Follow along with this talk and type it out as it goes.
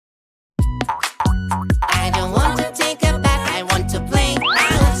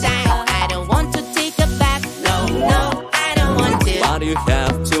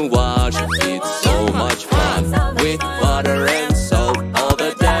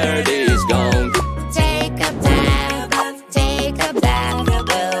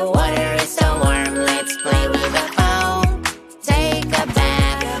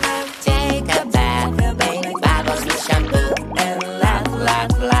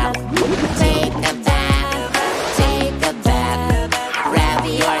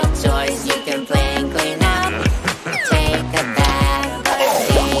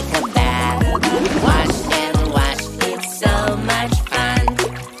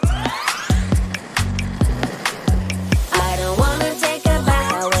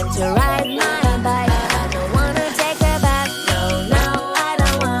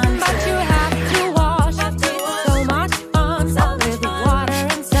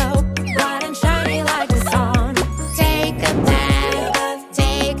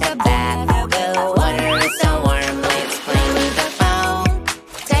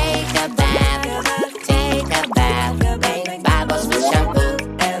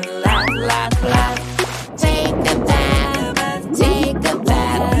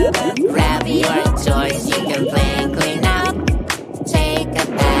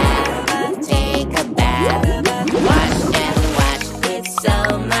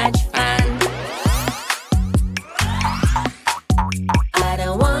so much fun. I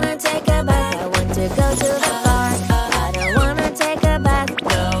don't wanna take a bath, I want to go to the park. I don't wanna take a bath,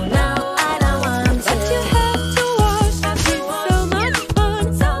 no, no, I don't want to. But you have to wash, it's so much fun.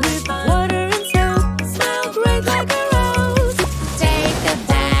 With water and soap, smell great like a rose. Take a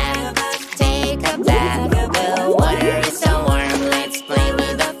bath, take a bath. The water is so warm, let's play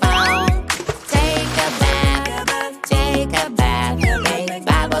with the foam. Take a bath, take a bath. Make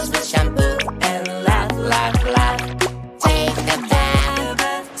bubbles with shampoo and laugh, laugh, laugh. Take a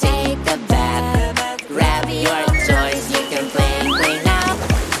bath, take a bath. Grab your toys, you can play and clean up.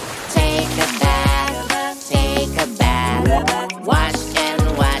 Take a bath, take a bath. Wash and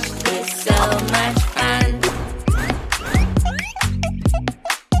wash, it's so much fun.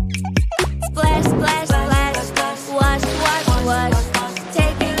 Splash, splash, splash, wash, wash, wash.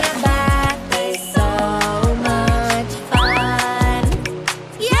 Taking a bath is so much fun.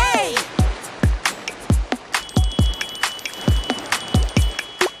 Yay!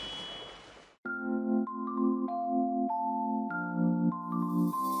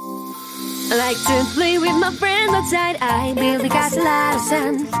 I like to play with my friends outside. I build a castle out of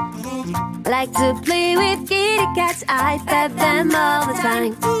sand. I like to play with kitty cats. I pet them all the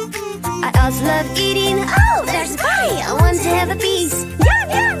time. I also love eating. Oh, there's a pie. I want to have a piece. Yum,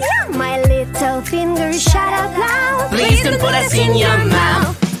 yum, yum. My little fingers shout out loud. Please don't put us in your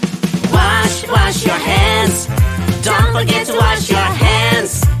mouth. Wash, wash your hands. Don't forget to wash your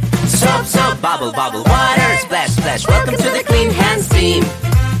hands. Soap, soap, bubble, bubble, water. Splash, splash, welcome to the clean hands team.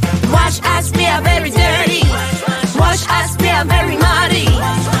 Wash us, we are very dirty. Wash us, we are very muddy.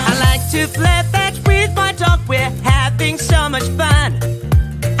 I like to play fetch with my dog. We're having so much fun.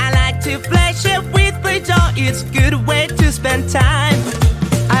 I like to play shit with my dog. It's a good way to spend time.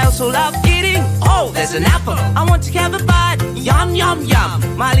 I also love eating. Oh, there's an apple. I want to have a bite. Yum, yum,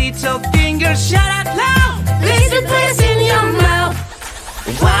 yum. My little fingers shout out loud. Please don't put us in your mouth.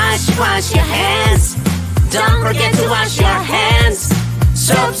 Wash, wash your hands. Don't forget to wash your hands.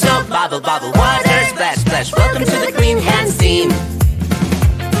 Soap, soap, bubble, bubble, water. Splash, splash, welcome to the clean hands team.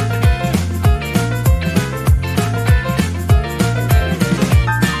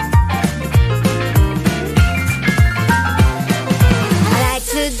 I like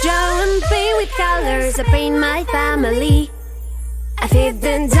to draw and play with colors. I paint my family. I feed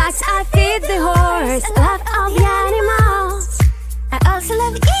the ducks, I feed the horse. Love all the animals. I also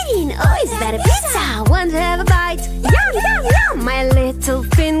love eating. Oh, is that a pizza? Want to have a bite? Yum, yum, yum. My little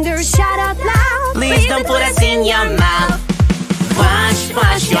fingers shout out loud. Please don't put us in your mouth. Wash,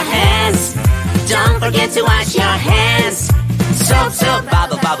 wash your hands. Don't forget to wash your hands. Soap, soap,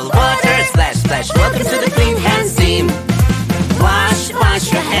 bubble, bubble, water. Splash, splash, welcome to the clean hands team. Wash,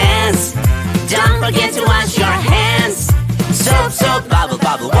 wash your hands. Don't forget to wash your hands. Soap, soap, bubble,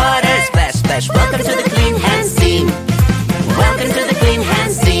 bubble, water. Splash, splash, welcome to the clean hands team. Welcome to the clean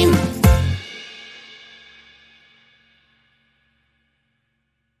hands team.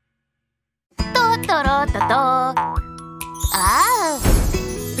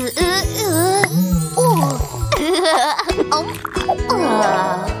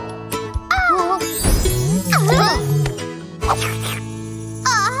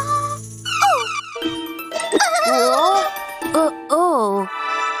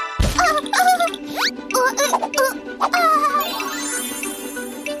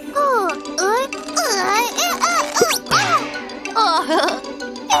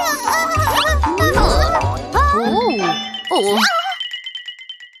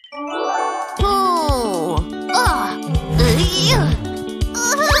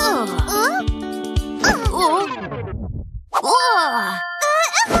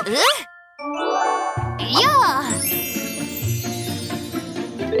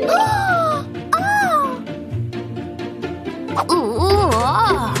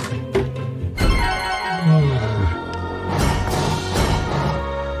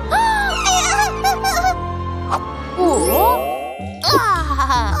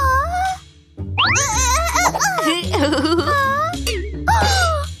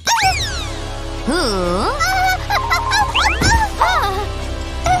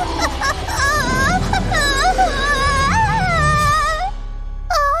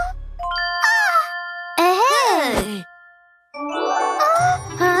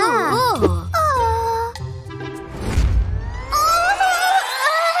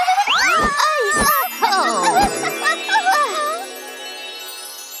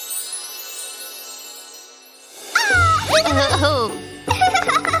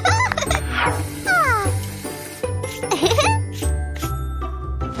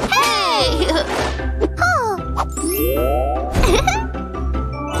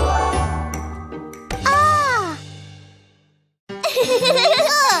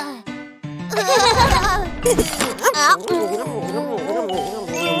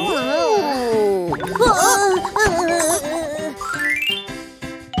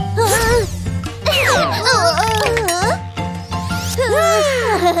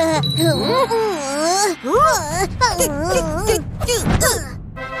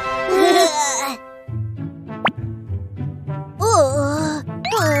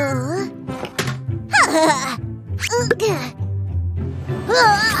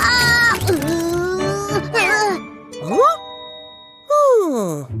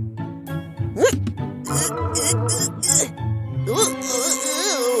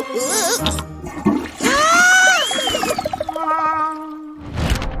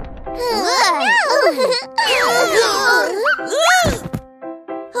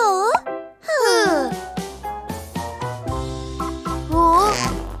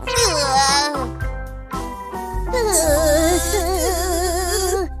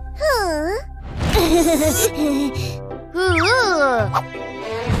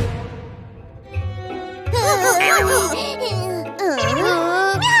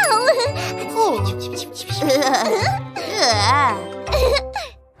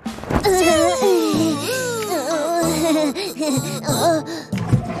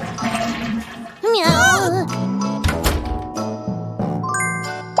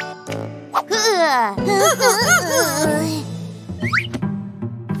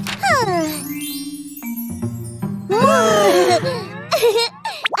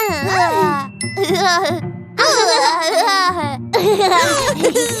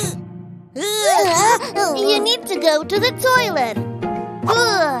 You need to go to the toilet.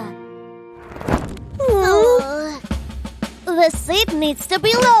 The seat needs to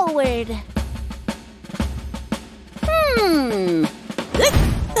be lowered.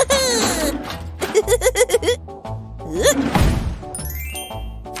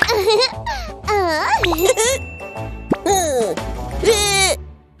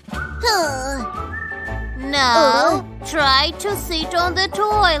 Now, try to sit on the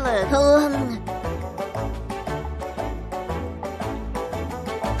toilet.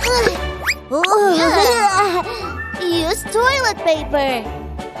 Use toilet paper.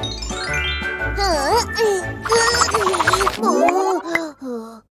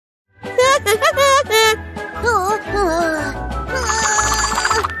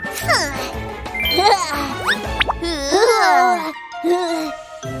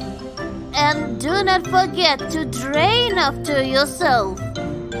 And do not forget to drain after yourself.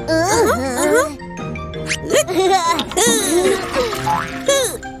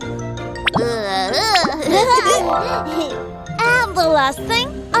 And the last thing,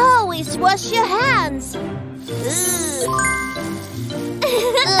 always wash your hands.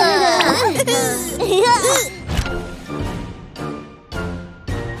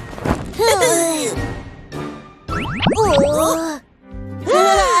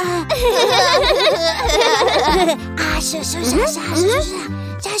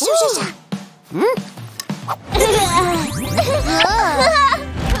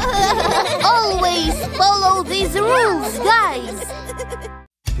 Always follow these rules, guys.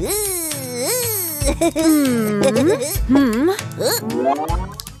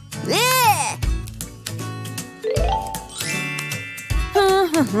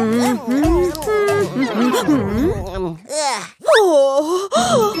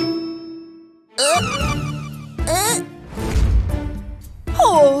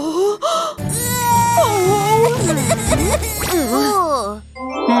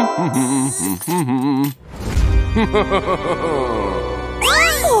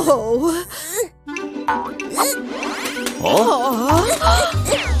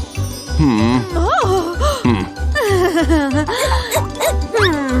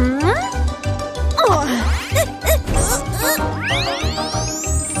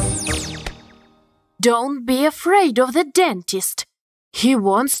 Don't be afraid of the dentist. He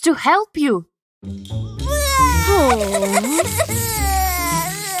wants to help you.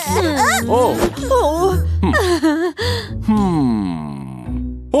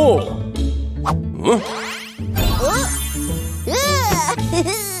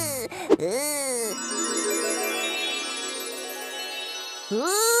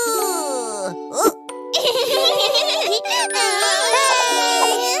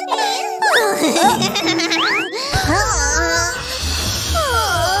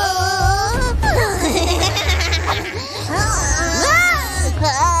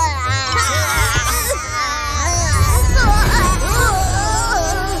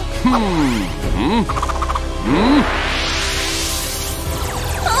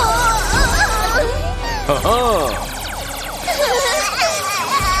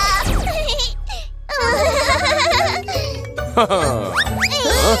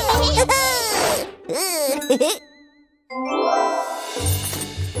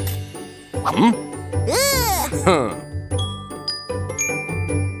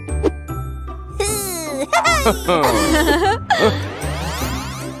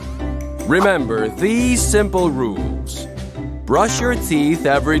 Remember these simple rules. Brush your teeth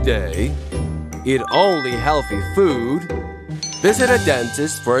every day. Eat only healthy food. Visit a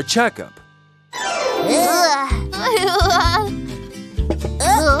dentist for a checkup.